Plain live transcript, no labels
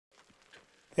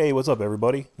Hey, what's up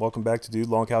everybody? Welcome back to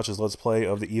Longcouch's Let's Play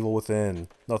of The Evil Within.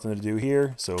 Nothing to do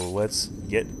here, so let's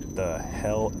get the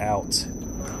hell out.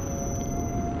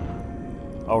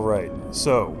 Alright,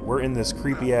 so we're in this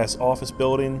creepy ass office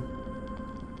building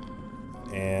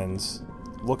and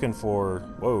looking for...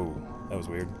 Whoa, that was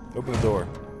weird. Open the door.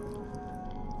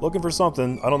 Looking for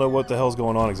something. I don't know what the hell's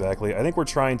going on exactly. I think we're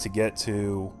trying to get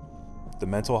to the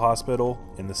mental hospital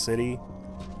in the city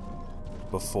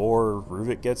before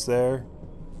Ruvik gets there.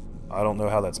 I don't know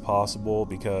how that's possible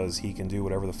because he can do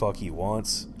whatever the fuck he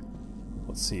wants.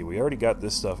 Let's see, we already got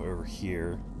this stuff over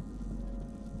here.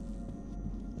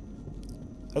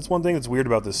 That's one thing that's weird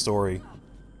about this story.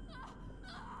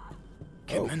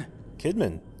 Kidman? Oh,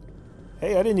 Kidman.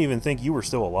 Hey, I didn't even think you were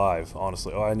still alive,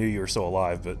 honestly. Oh, I knew you were still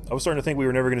alive, but I was starting to think we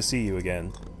were never going to see you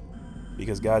again.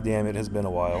 Because goddamn, it has been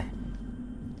a while.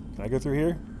 Can I go through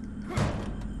here?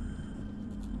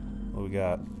 What do we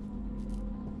got?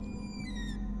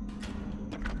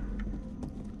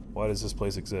 Why does this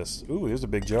place exist? Ooh, there's a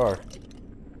big jar.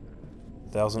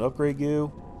 1,000 upgrade goo.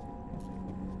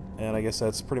 And I guess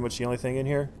that's pretty much the only thing in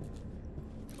here.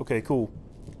 Okay, cool.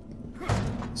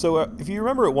 So, if you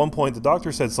remember at one point, the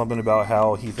doctor said something about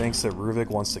how he thinks that Ruvik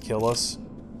wants to kill us.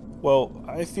 Well,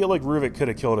 I feel like Ruvik could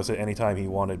have killed us at any time he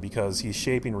wanted because he's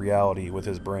shaping reality with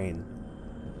his brain.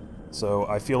 So,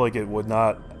 I feel like it would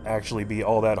not actually be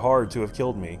all that hard to have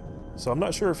killed me. So, I'm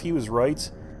not sure if he was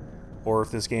right, or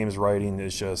if this game's writing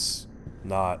is just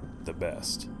not the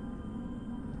best.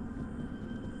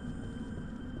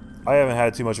 I haven't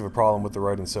had too much of a problem with the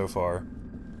writing so far.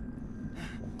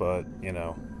 But, you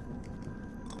know.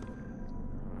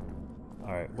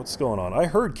 Alright, what's going on? I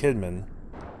heard Kidman.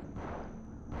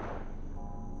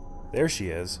 There she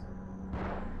is.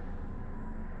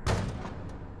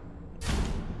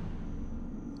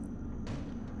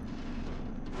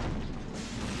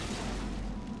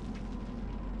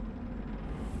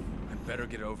 Better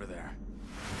get over there.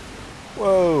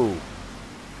 Whoa!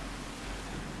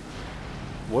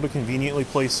 What a conveniently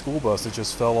placed school bus that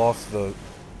just fell off the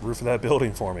roof of that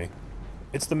building for me.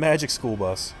 It's the magic school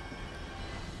bus.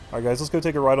 Alright guys, let's go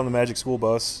take a ride on the magic school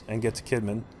bus and get to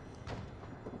Kidman.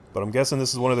 But I'm guessing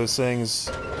this is one of those things...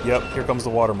 Yep, here comes the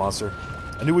water monster.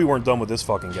 I knew we weren't done with this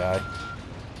fucking guy.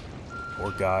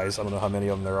 Or guys, I don't know how many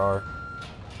of them there are.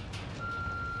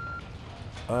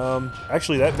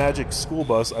 Actually that magic school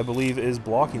bus, I believe, is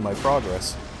blocking my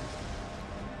progress.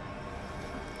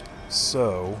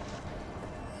 So...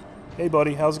 Hey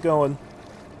buddy, how's it going?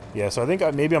 Yeah, so I think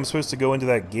maybe I'm supposed to go into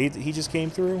that gate that he just came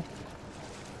through?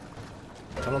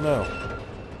 I don't know.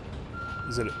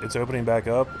 It's opening back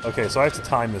up? Okay, so I have to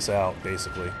time this out,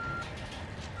 basically.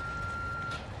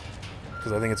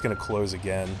 Because I think it's going to close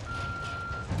again.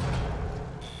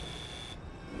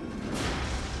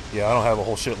 Yeah, I don't have a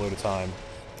whole shitload of time.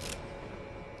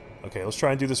 Okay, let's try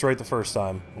and do this right the first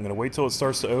time. I'm gonna wait till it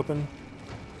starts to open.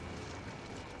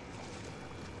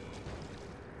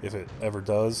 If it ever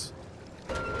does.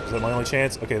 Is that my only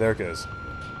chance? Okay, there it goes.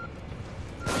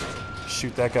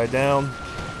 Shoot that guy down.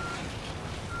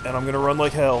 And I'm gonna run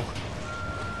like hell.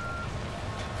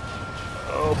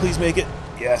 Oh, please make it.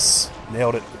 Yes.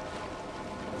 Nailed it.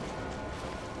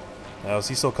 Now, is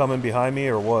he still coming behind me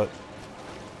or what?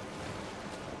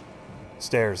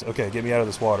 Stairs. Okay, get me out of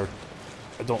this water.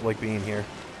 I don't like being here.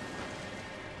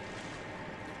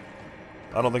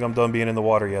 I don't think I'm done being in the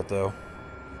water yet, though.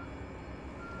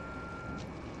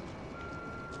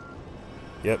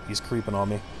 Yep, he's creeping on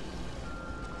me.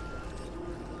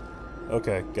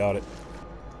 Okay, got it.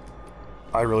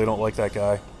 I really don't like that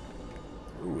guy.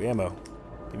 Ooh, ammo.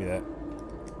 Give me that.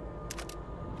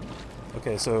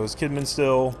 Okay, so is Kidman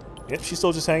still... Yep, she's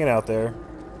still just hanging out there.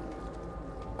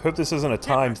 I hope this isn't a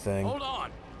time thing. Hold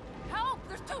on. Help!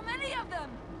 There's too many of them!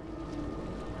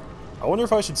 I wonder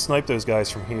if I should snipe those guys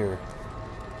from here.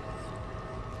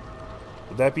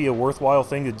 Would that be a worthwhile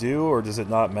thing to do, or does it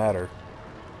not matter?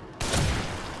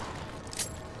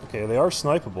 Okay, they are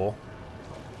snipeable.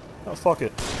 Oh, fuck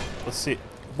it. Let's see.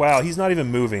 Wow, he's not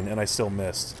even moving, and I still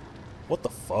missed. What the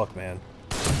fuck, man?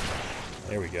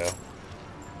 There we go.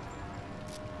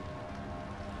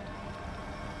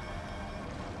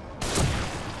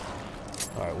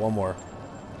 Alright, one more.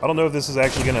 I don't know if this is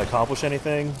actually going to accomplish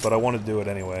anything, but I want to do it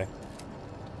anyway.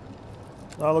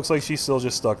 Oh, it looks like she's still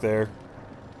just stuck there.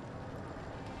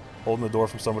 Holding the door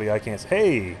from somebody I can't...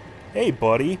 Hey! Hey,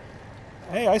 buddy!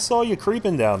 Hey, I saw you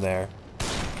creeping down there.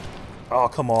 Oh,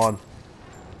 come on.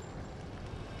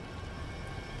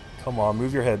 Come on,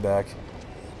 move your head back.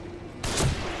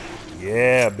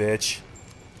 Yeah, bitch.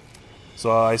 So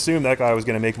I assumed that guy was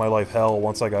going to make my life hell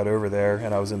once I got over there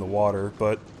and I was in the water,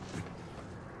 but...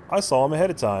 I saw him ahead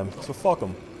of time, so fuck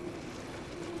him.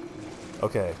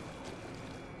 Okay.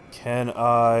 Can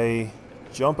I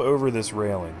jump over this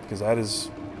railing? Because that is...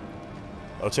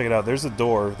 Oh, check it out. There's a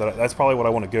door. That's probably what I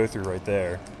want to go through right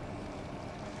there.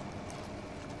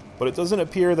 But it doesn't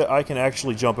appear that I can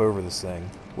actually jump over this thing,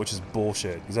 which is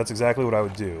bullshit, because that's exactly what I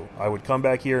would do. I would come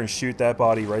back here and shoot that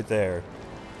body right there,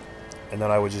 and then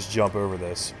I would just jump over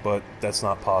this, but that's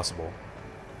not possible.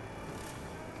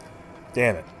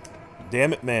 Damn it.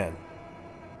 Damn it, man.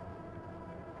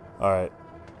 Alright.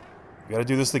 Gotta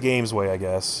do this the game's way, I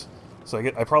guess. So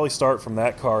I probably start from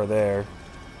that car there.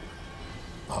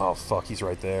 Oh, fuck, he's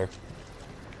right there.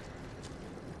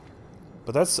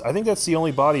 But I think that's the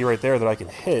only body right there that I can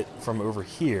hit from over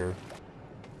here.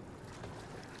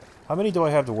 How many do I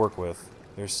have to work with?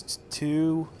 There's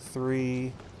 2,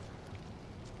 3...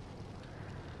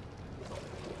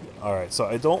 Alright, so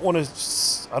I don't want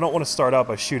to start out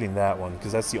by shooting that one,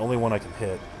 because that's the only one I can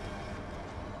hit.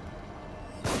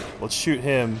 Let's shoot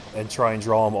him and try and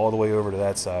draw him all the way over to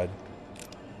that side.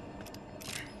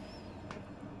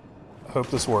 I hope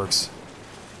this works.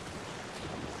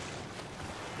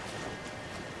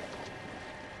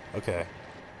 Okay.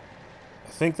 I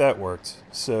think that worked.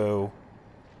 So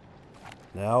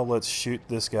now let's shoot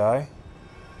this guy.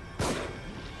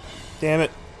 Damn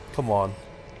it. Come on.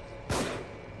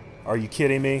 Are you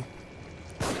kidding me?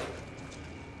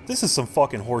 This is some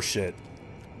fucking horseshit.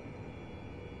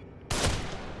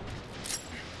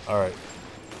 Alright.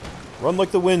 Run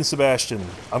like the wind, Sebastian.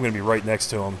 I'm gonna be right next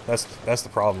to him. That's the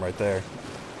problem right there.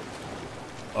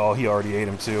 Oh, he already ate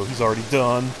him too. He's already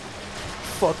done.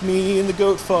 Fuck me in the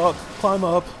goat fuck. Climb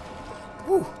up.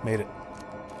 Woo, made it.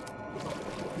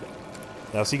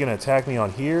 Now, is he gonna attack me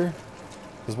on here?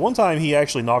 Because one time he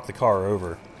actually knocked the car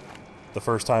over. The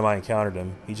first time I encountered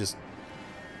him.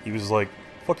 He was like,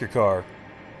 fuck your car.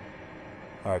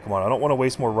 Alright, come on. I don't want to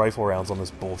waste more rifle rounds on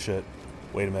this bullshit.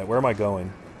 Wait a minute. Where am I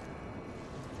going?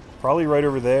 Probably right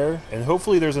over there. And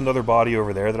hopefully there's another body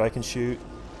over there that I can shoot.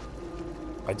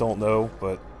 I don't know,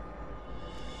 but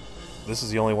this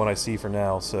is the only one I see for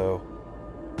now, so...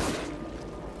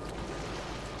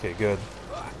 Okay, good.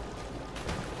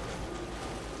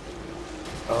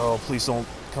 Oh, please don't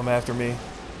come after me.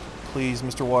 Please,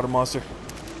 Mr. Water Monster.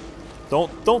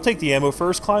 Don't take the ammo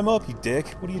first. Climb up, you dick.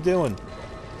 What are you doing?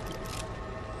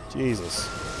 Jesus.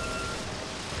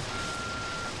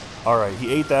 Alright,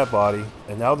 he ate that body,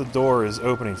 and now the door is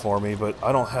opening for me, but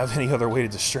I don't have any other way to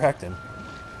distract him.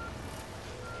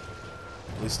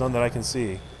 At least none that I can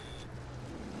see.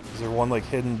 Is there one, like,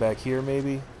 hidden back here,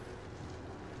 maybe?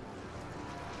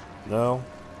 No?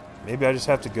 Maybe I just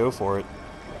have to go for it.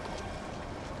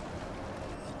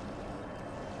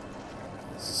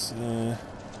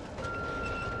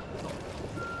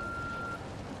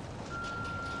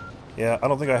 Yeah, I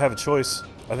don't think I have a choice.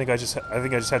 I think I just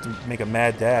have to make a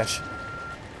mad dash.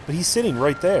 But he's sitting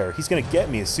right there. He's gonna get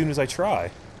me as soon as I try.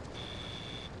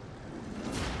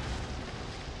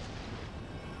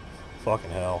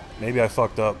 Fucking hell. Maybe I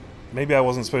fucked up. Maybe I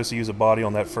wasn't supposed to use a body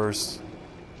on that first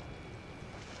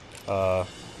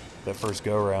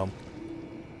go around.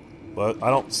 But I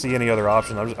don't see any other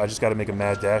option. I just gotta make a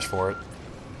mad dash for it.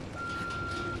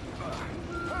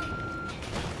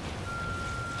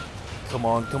 Come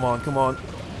on, come on, come on.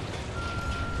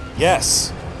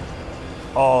 Yes!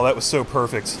 Oh, that was so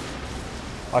perfect.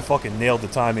 I fucking nailed the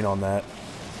timing on that.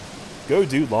 Go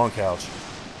do Longcouch.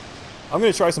 I'm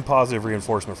gonna try some positive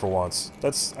reinforcement for once.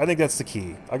 I think that's the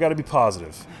key. I gotta be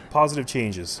positive. Positive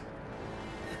changes.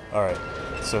 Alright,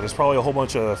 so there's probably a whole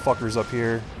bunch of fuckers up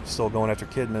here still going after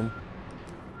Kidman.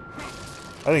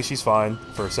 I think she's fine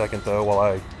for a second though while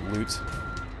I loot.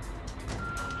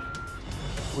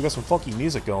 We got some funky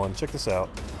music going. Check this out.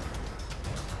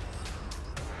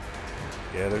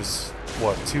 Yeah, there's,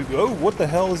 what, 2... Oh, what the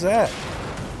hell is that?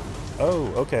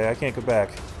 Oh, okay, I can't go back.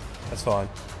 That's fine.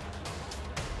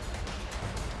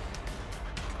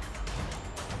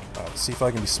 Alright, see if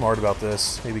I can be smart about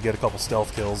this. Maybe get a couple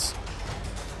stealth kills.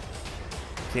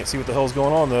 Can't see what the hell's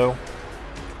going on, though.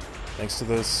 Thanks to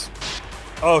this.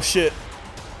 Oh, shit!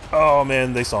 Oh,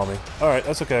 man, they saw me. Alright,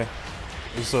 that's okay.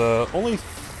 There's, only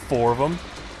 4 of them.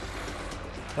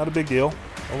 Not a big deal.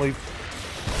 Only...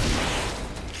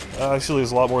 actually,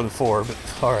 there's a lot more than 4, but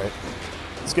alright.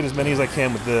 Let's get as many as I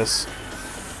can with this.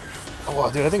 Oh, wow,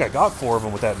 dude, I think I got 4 of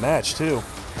them with that match, too.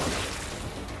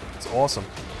 It's awesome.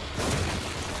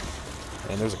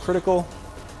 And there's a critical.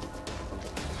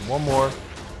 And 1 more.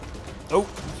 Oh,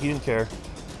 he didn't care.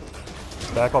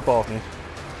 Back up off me.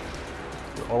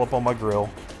 You're all up on my grill.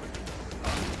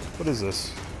 What is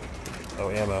this? Oh,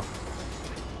 ammo.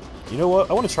 You know what?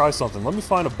 I want to try something. Let me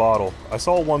find a bottle. I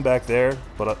saw one back there,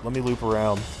 but let me loop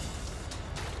around.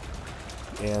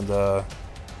 And,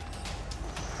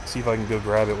 See if I can go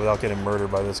grab it without getting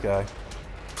murdered by this guy.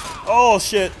 Oh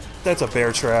shit! That's a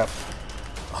bear trap.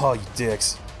 Oh, you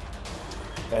dicks.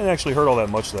 That didn't actually hurt all that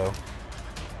much though.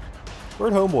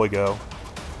 Where'd Homeboy go?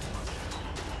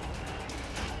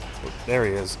 Oh, there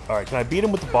he is. Alright, can I beat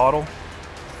him with the bottle?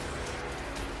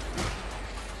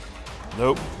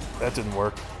 Nope, that didn't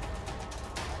work.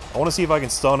 I want to see if I can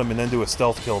stun him and then do a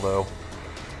stealth kill though.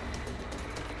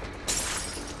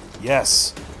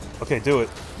 Yes! Okay, do it.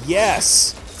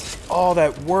 Yes! Oh,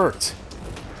 that worked!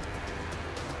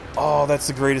 Oh, that's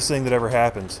the greatest thing that ever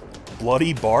happened.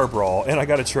 Bloody bar brawl, and I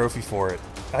got a trophy for it.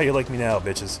 How you like me now,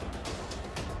 bitches?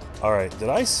 Alright, did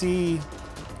I see...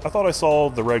 I thought I saw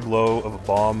the red glow of a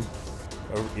bomb.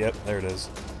 Oh, yep, there it is.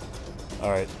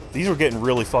 Alright, these were getting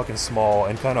really fucking small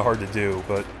and kind of hard to do,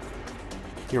 but...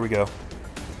 Here we go.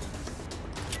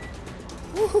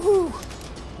 Woohoo!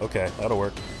 Okay, that'll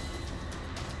work.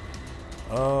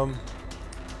 There's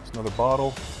another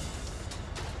bottle.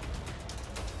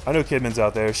 I know Kidman's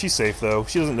out there. She's safe, though.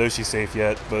 She doesn't know she's safe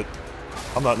yet, but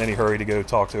I'm not in any hurry to go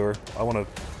talk to her. I want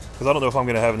to... Because I don't know if I'm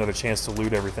going to have another chance to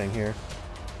loot everything here.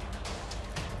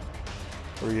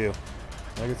 Where are you?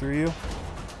 Can I go through you?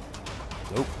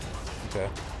 Nope. Okay.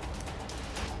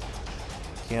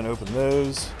 Can't open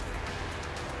those.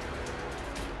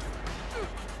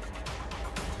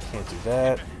 Can't do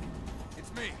that.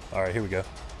 It's me. Alright, here we go.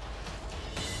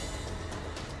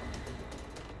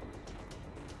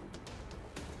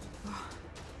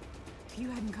 If you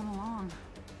hadn't come along.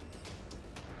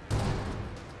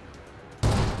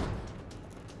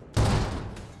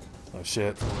 Oh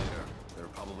shit. Later. There are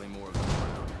probably more of them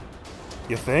around.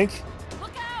 You think?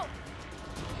 Look out!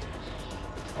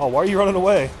 Oh, why are you running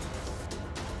away?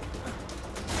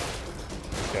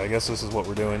 Okay, I guess this is what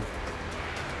we're doing.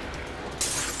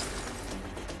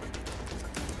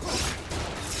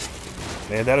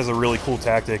 Man, that is a really cool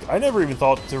tactic. I never even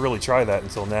thought to really try that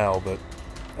until now, but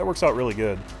that works out really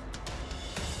good.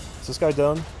 Is this guy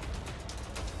done?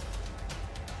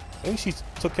 I think she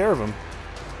took care of him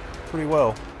pretty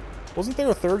well. Wasn't there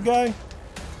a third guy? I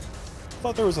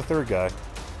thought there was a third guy.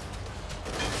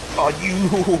 Oh,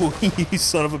 you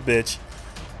son of a bitch.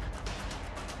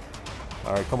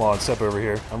 Alright, come on, step over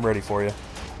here. I'm ready for you.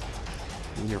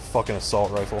 With your fucking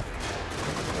assault rifle.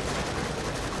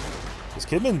 Is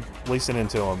Kidman lacing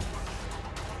into him?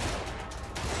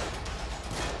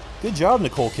 Good job,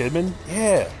 Nicole Kidman.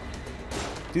 Yeah.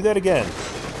 Do that again.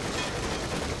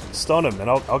 Stun him, and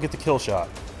I'll get the kill shot.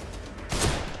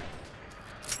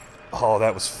 Oh,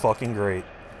 that was fucking great.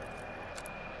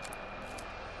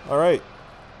 Alright.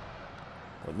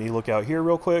 Let me look out here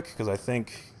real quick, because I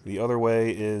think the other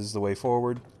way is the way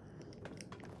forward.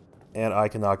 And I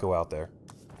cannot go out there.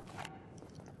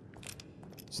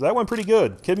 So that went pretty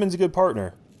good. Kidman's a good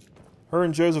partner. Her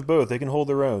and Joseph both, they can hold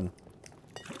their own.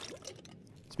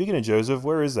 Speaking of Joseph,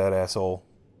 where is that asshole?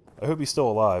 I hope he's still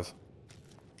alive.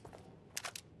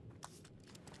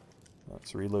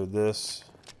 Let's reload this.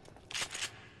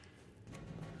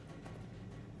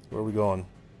 Where are we going?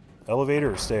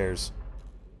 Elevator or stairs?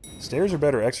 Stairs are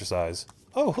better exercise.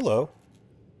 Oh, hello.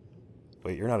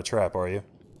 Wait, you're not a trap, are you?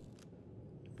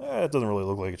 It doesn't really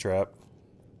look like a trap.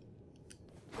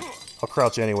 I'll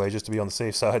crouch anyway, just to be on the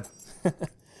safe side.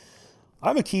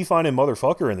 I'm a key-finding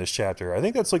motherfucker in this chapter. I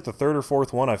think that's like the third or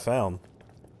fourth one I found.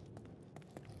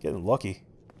 Getting lucky.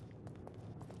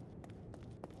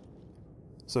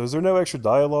 So is there no extra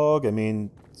dialogue? I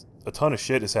mean, a ton of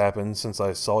shit has happened since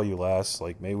I saw you last.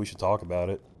 Like, maybe we should talk about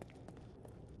it.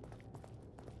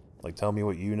 Like, tell me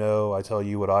what you know, I tell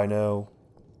you what I know.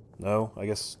 No? I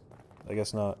guess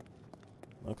not.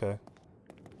 Okay.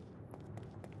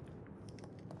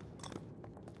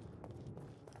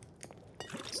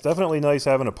 It's definitely nice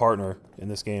having a partner in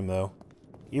this game, though.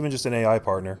 Even just an AI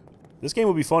partner. This game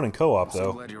would be fun in co-op, though. I'm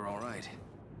so glad you're alright.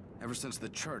 Ever since the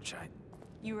church,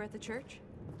 You were at the church?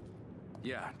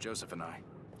 Yeah, Joseph and I.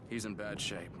 He's in bad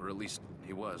shape, or at least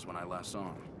he was when I last saw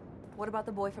him. What about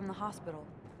the boy from the hospital?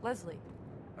 Leslie?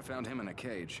 I found him in a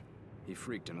cage. He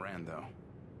freaked and ran, though.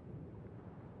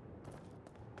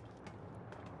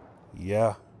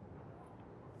 Yeah.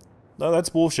 No, that's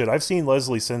bullshit. I've seen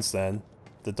Leslie since then.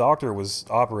 The doctor was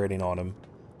operating on him.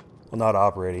 Well, not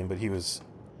operating, but he was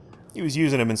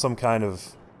using him in some kind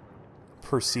of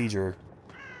procedure.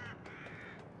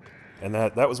 And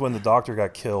that was when the doctor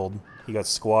got killed. He got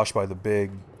squashed by the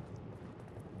big...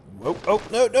 Oh, oh,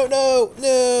 no, no, no,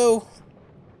 no!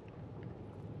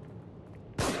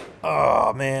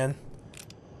 Oh, man.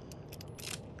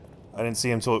 I didn't see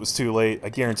him until it was too late. I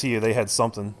guarantee you they had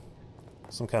something.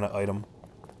 Some kind of item.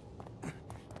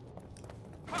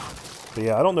 But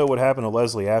yeah, I don't know what happened to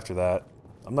Leslie after that.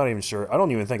 I'm not even sure. I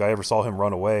don't even think I ever saw him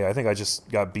run away. I think I just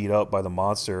got beat up by the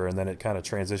monster, and then it kind of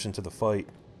transitioned to the fight.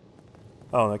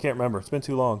 I don't know, I can't remember. It's been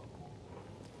too long.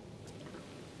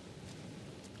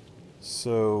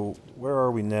 So, where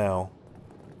are we now?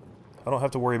 I don't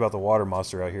have to worry about the water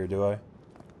monster out here, do I?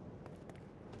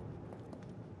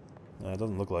 No, it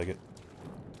doesn't look like it.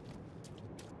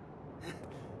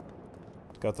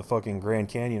 Got the fucking Grand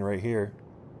Canyon right here.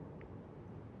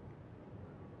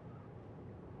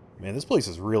 Man, this place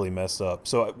is really messed up.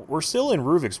 So, we're still in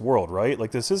Ruvik's world, right?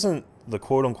 Like, this isn't the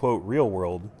quote-unquote real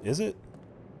world, is it?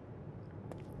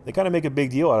 They kind of make a big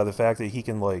deal out of the fact that he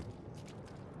can, like,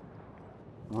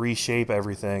 reshape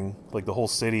everything. Like, the whole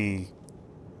city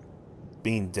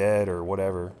being dead or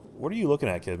whatever. What are you looking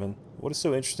at, Kidman? What is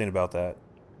so interesting about that?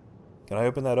 Can I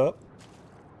open that up?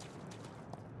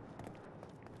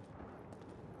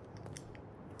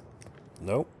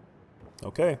 Nope.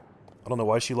 Okay. I don't know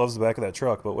why she loves the back of that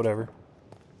truck, but whatever.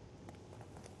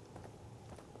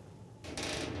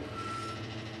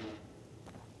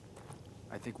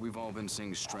 I think we've all been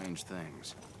seeing strange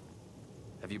things.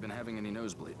 Have you been having any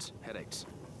nosebleeds, headaches?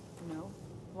 No.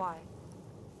 Why?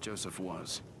 Joseph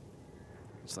was.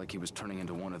 It's like he was turning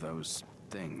into one of those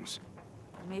things.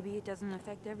 Maybe it doesn't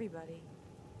affect everybody.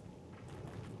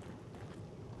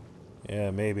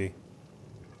 Yeah, maybe.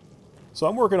 So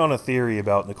I'm working on a theory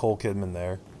about Nicole Kidman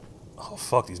there. Oh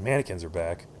fuck, these mannequins are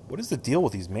back. What is the deal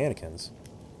with these mannequins?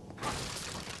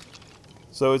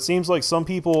 So it seems like some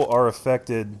people are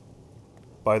affected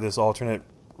by this alternate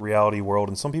reality world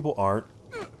and some people aren't.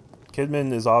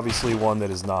 Kidman is obviously one that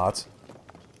is not.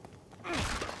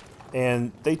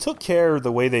 And they took care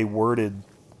the way they worded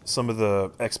some of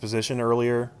the exposition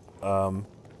earlier.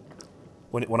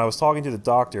 When I was talking to the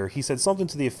doctor, he said something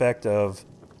to the effect of,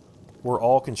 we're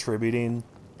all contributing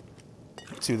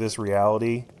to this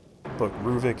reality, but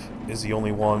Ruvik is the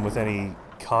only one with any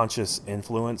conscious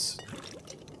influence.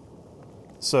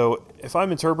 So, if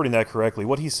I'm interpreting that correctly,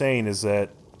 what he's saying is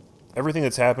that everything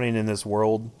that's happening in this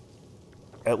world,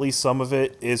 at least some of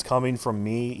it, is coming from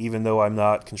me, even though I'm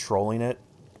not controlling it.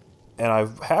 And I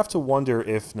have to wonder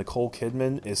if Nicole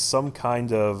Kidman is some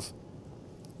kind of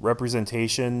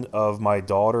representation of my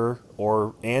daughter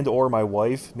or my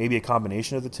wife, maybe a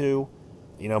combination of the two.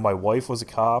 You know, my wife was a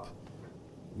cop.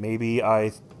 Maybe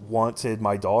I wanted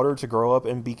my daughter to grow up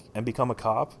and become a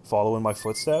cop, follow in my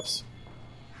footsteps.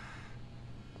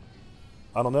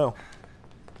 I don't know.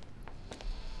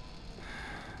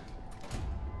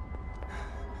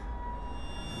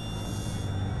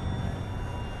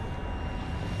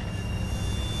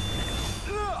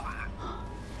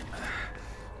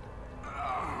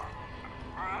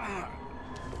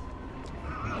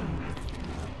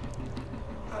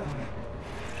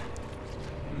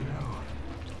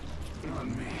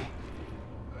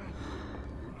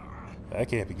 That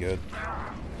can't be good.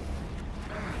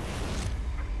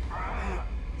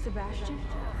 Sebastian?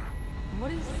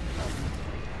 What is...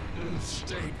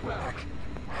 Stay back.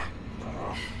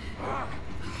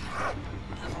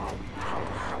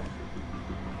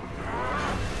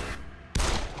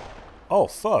 Oh,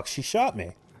 fuck, she shot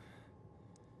me.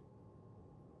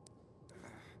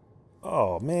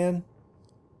 Oh, man.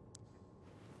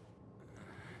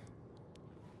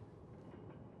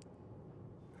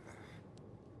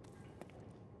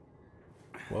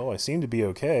 Well, I seem to be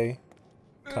okay.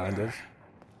 Kind of.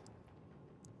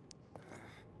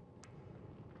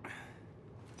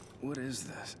 What is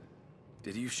this?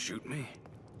 Did you shoot me?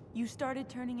 You started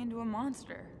turning into a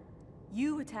monster.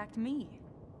 You attacked me.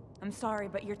 I'm sorry,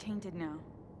 but you're tainted now.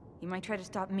 You might try to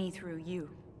stop me through you.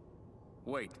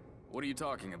 Wait, what are you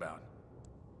talking about?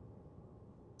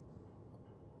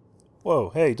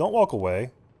 Whoa, hey, don't walk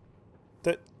away.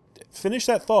 Finish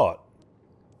that thought.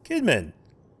 Kidman!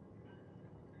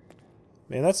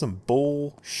 Man, that's some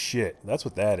bullshit. That's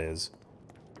what that is.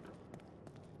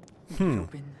 Get it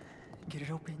open. Get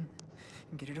it open.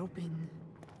 Get it open.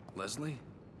 Leslie?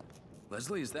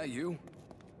 Leslie, is that you?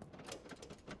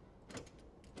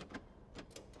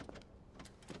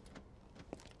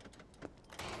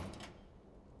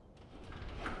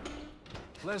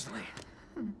 Leslie,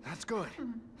 that's good.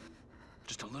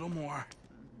 Just a little more.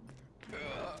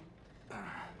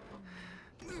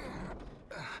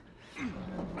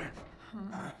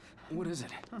 What is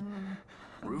it?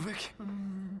 Ruvik?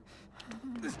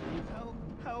 Help!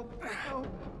 Help! Help!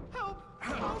 Help!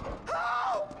 Help!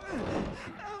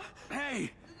 Help!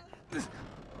 Hey!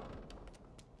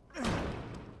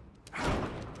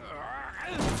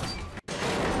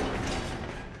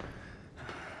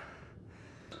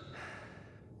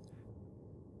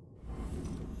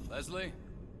 Leslie?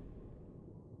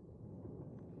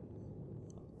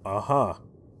 Uh-huh.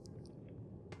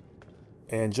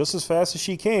 And just as fast as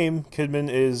she came, Kidman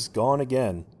is gone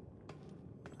again.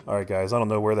 Alright guys, I don't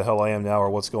know where the hell I am now or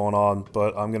what's going on,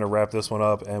 but I'm going to wrap this one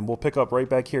up, and we'll pick up right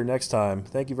back here next time.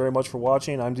 Thank you very much for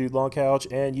watching. I'm Dude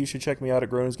Longcouch, and you should check me out at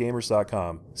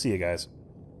groansgamers.com. See you guys.